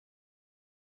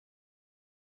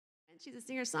She's a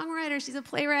singer-songwriter, she's a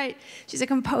playwright, she's a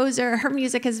composer. Her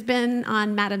music has been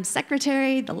on Madam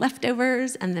Secretary, The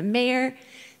Leftovers, and The Mayor.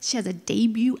 She has a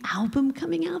debut album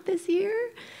coming out this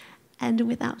year. And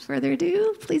without further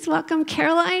ado, please welcome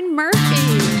Caroline Murphy.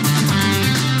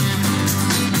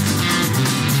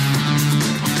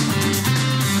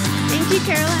 Thank you,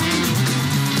 Caroline.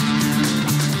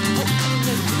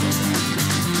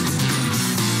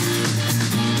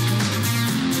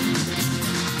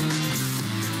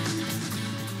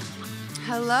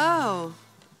 Hello.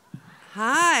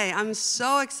 Hi, I'm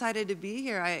so excited to be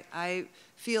here. I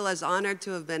feel as honored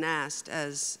to have been asked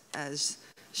as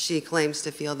she claims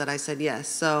to feel that I said yes.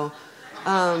 So,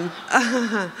 and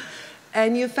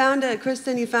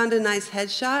Kristen, you found a nice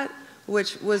headshot,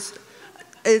 which was,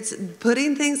 it's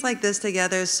putting things like this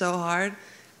together is so hard,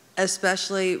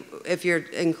 especially if you're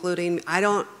including,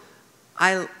 I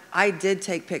did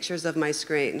take pictures of my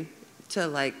screen to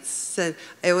like,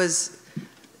 it was,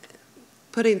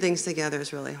 putting things together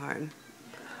is really hard.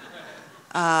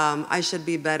 I should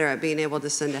be better at being able to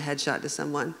send a headshot to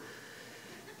someone.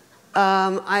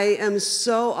 I am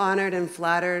so honored and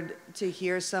flattered to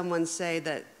hear someone say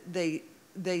that they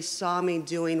saw me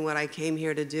doing what I came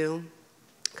here to do,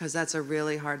 because that's a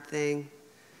really hard thing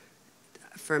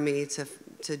for me to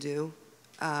do.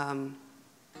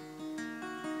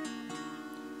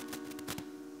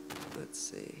 Let's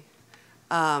see.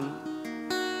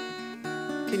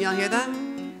 Can y'all hear that?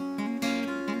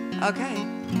 Okay.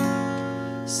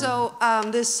 So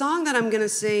this song that I'm gonna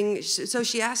sing, so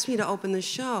she asked me to open the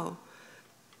show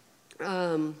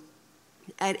at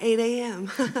 8 a.m.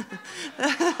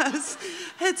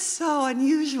 It's so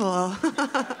unusual.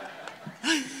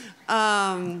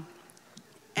 And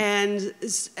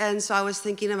so I was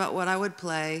thinking about what I would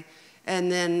play,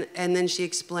 and then she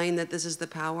explained that this is the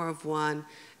power of one.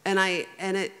 And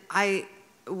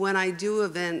when I do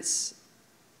events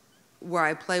where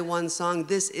I play one song,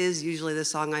 this is usually the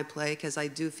song I play, because I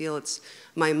do feel it's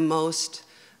my most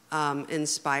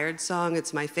inspired song.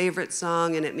 It's my favorite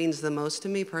song, and it means the most to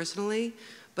me personally.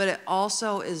 But it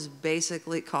also is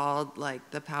basically called like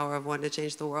the power of one to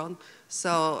change the world.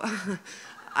 So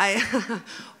I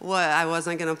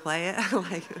wasn't gonna play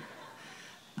it.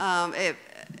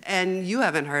 And you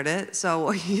haven't heard it,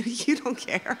 so you don't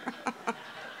care.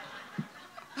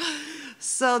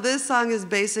 So this song is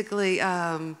basically,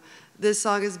 I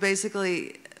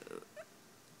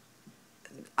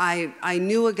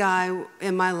knew a guy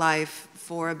in my life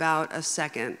for about a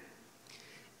second,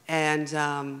 and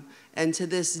to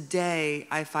this day,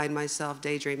 I find myself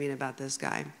daydreaming about this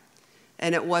guy.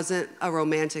 And it wasn't a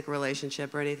romantic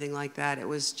relationship or anything like that. It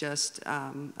was just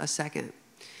a second.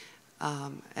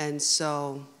 And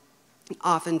so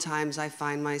oftentimes I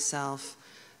find myself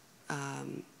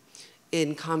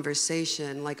in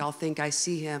conversation, like I'll think I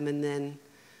see him, and then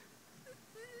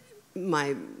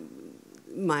my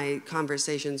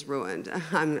conversation's ruined.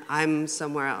 I'm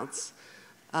somewhere else.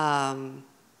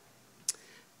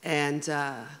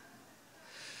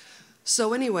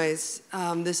 So anyways,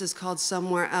 this is called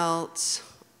Somewhere Else,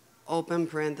 open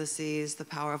parentheses, the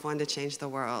power of one to change the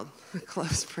world,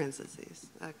 close parentheses.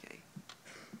 Okay.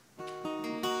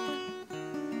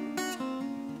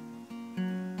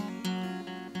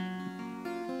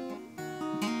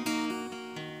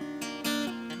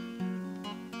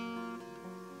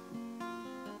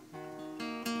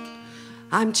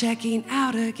 I'm checking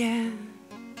out again.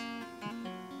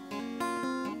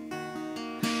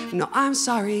 No, I'm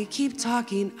sorry, keep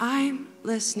talking, I'm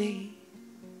listening.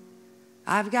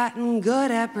 I've gotten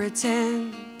good at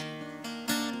pretend.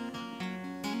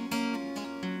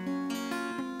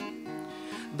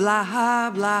 Blah,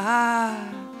 blah,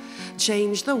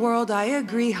 change the world, I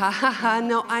agree, ha ha ha.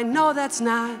 No, I know that's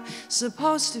not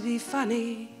supposed to be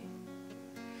funny.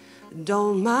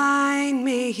 Don't mind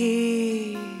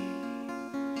me.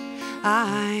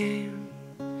 I'm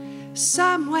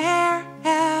somewhere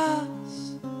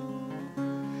else.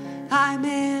 I'm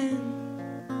in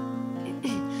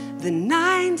the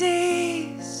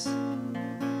 90s.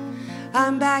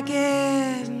 I'm back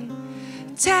in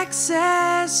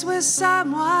Texas with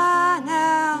someone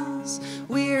else.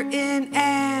 We're in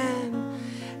an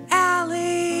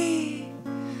alley,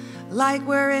 like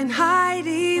we're in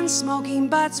hiding, smoking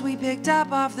butts we picked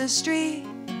up off the street.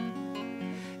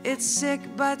 It's sick,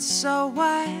 but so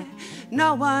what?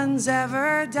 No one's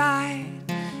ever died,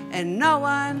 and no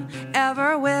one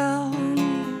ever will.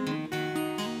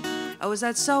 Oh, is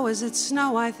that so? Is it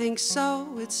snow? I think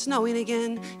so. It's snowing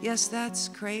again. Yes, that's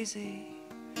crazy.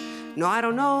 No, I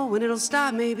don't know when it'll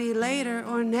stop. Maybe later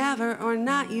or never or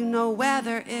not. You know,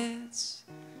 weather, it's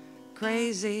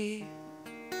crazy.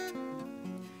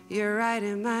 You're right,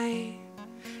 it might.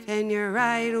 And you're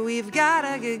right, we've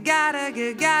gotta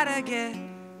get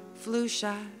flu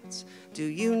shots. Do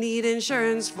you need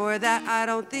insurance for that? I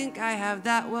don't think I have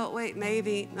that. Well, wait,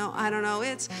 maybe. No, I don't know.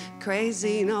 It's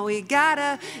crazy. No, we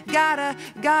gotta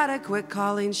quit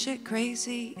calling shit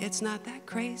crazy. It's not that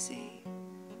crazy.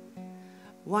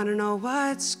 Wanna know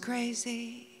what's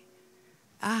crazy?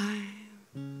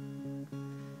 I'm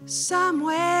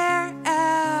somewhere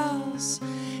else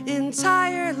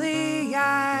entirely.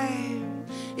 I'm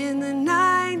in the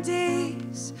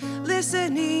 90s,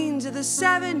 listening to the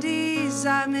 70s.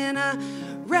 I'm in a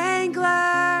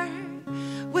Wrangler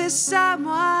with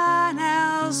someone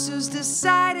else who's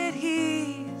decided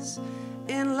he's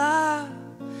in love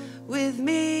with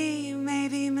me,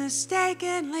 maybe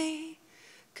mistakenly,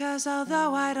 'cause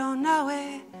although I don't know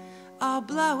it, I'll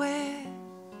blow it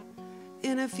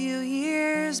in a few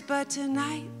years. But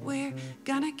tonight we're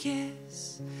gonna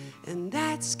kiss, and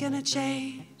that's gonna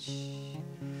change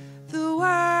the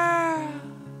world.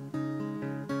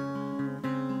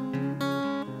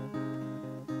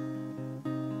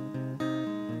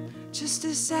 Just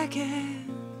a second.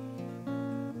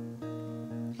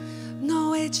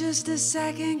 No, wait just a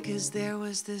second, 'cause there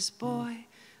was this boy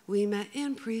we met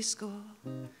in preschool,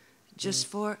 just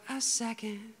for a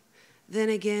second, then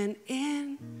again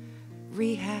in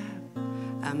rehab.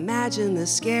 Imagine the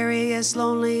scariest,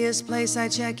 loneliest place. I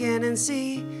check in and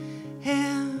see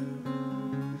him.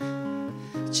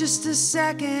 Just a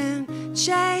second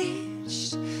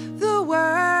changed the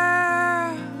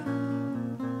world.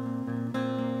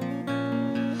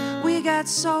 We got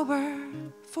sober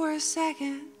for a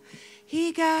second.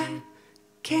 He got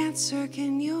cancer,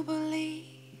 can you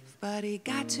believe? But he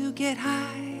got to get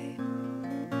high.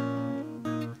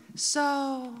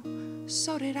 So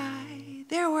did I.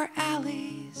 There were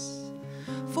alleys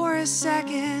for a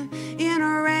second in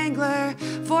a Wrangler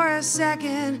for a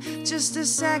second, just a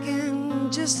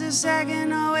second,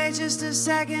 oh wait, just a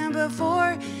second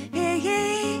before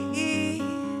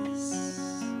he's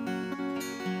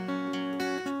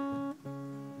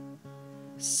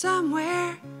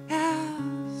somewhere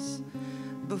else,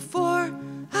 before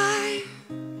I'm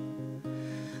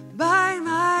by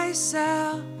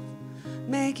myself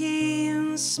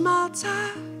making small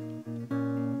talk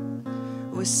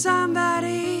with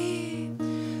somebody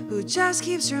who just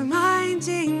keeps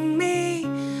reminding me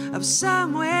of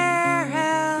somewhere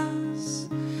else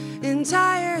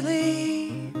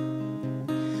entirely.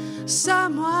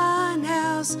 Someone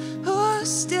else who's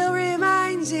still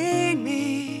reminding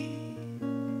me.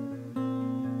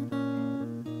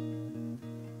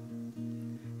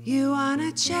 You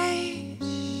wanna change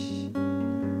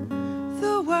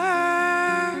the world.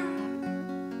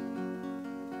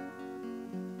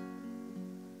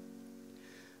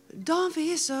 Don't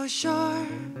be so sure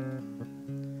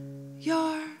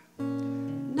you're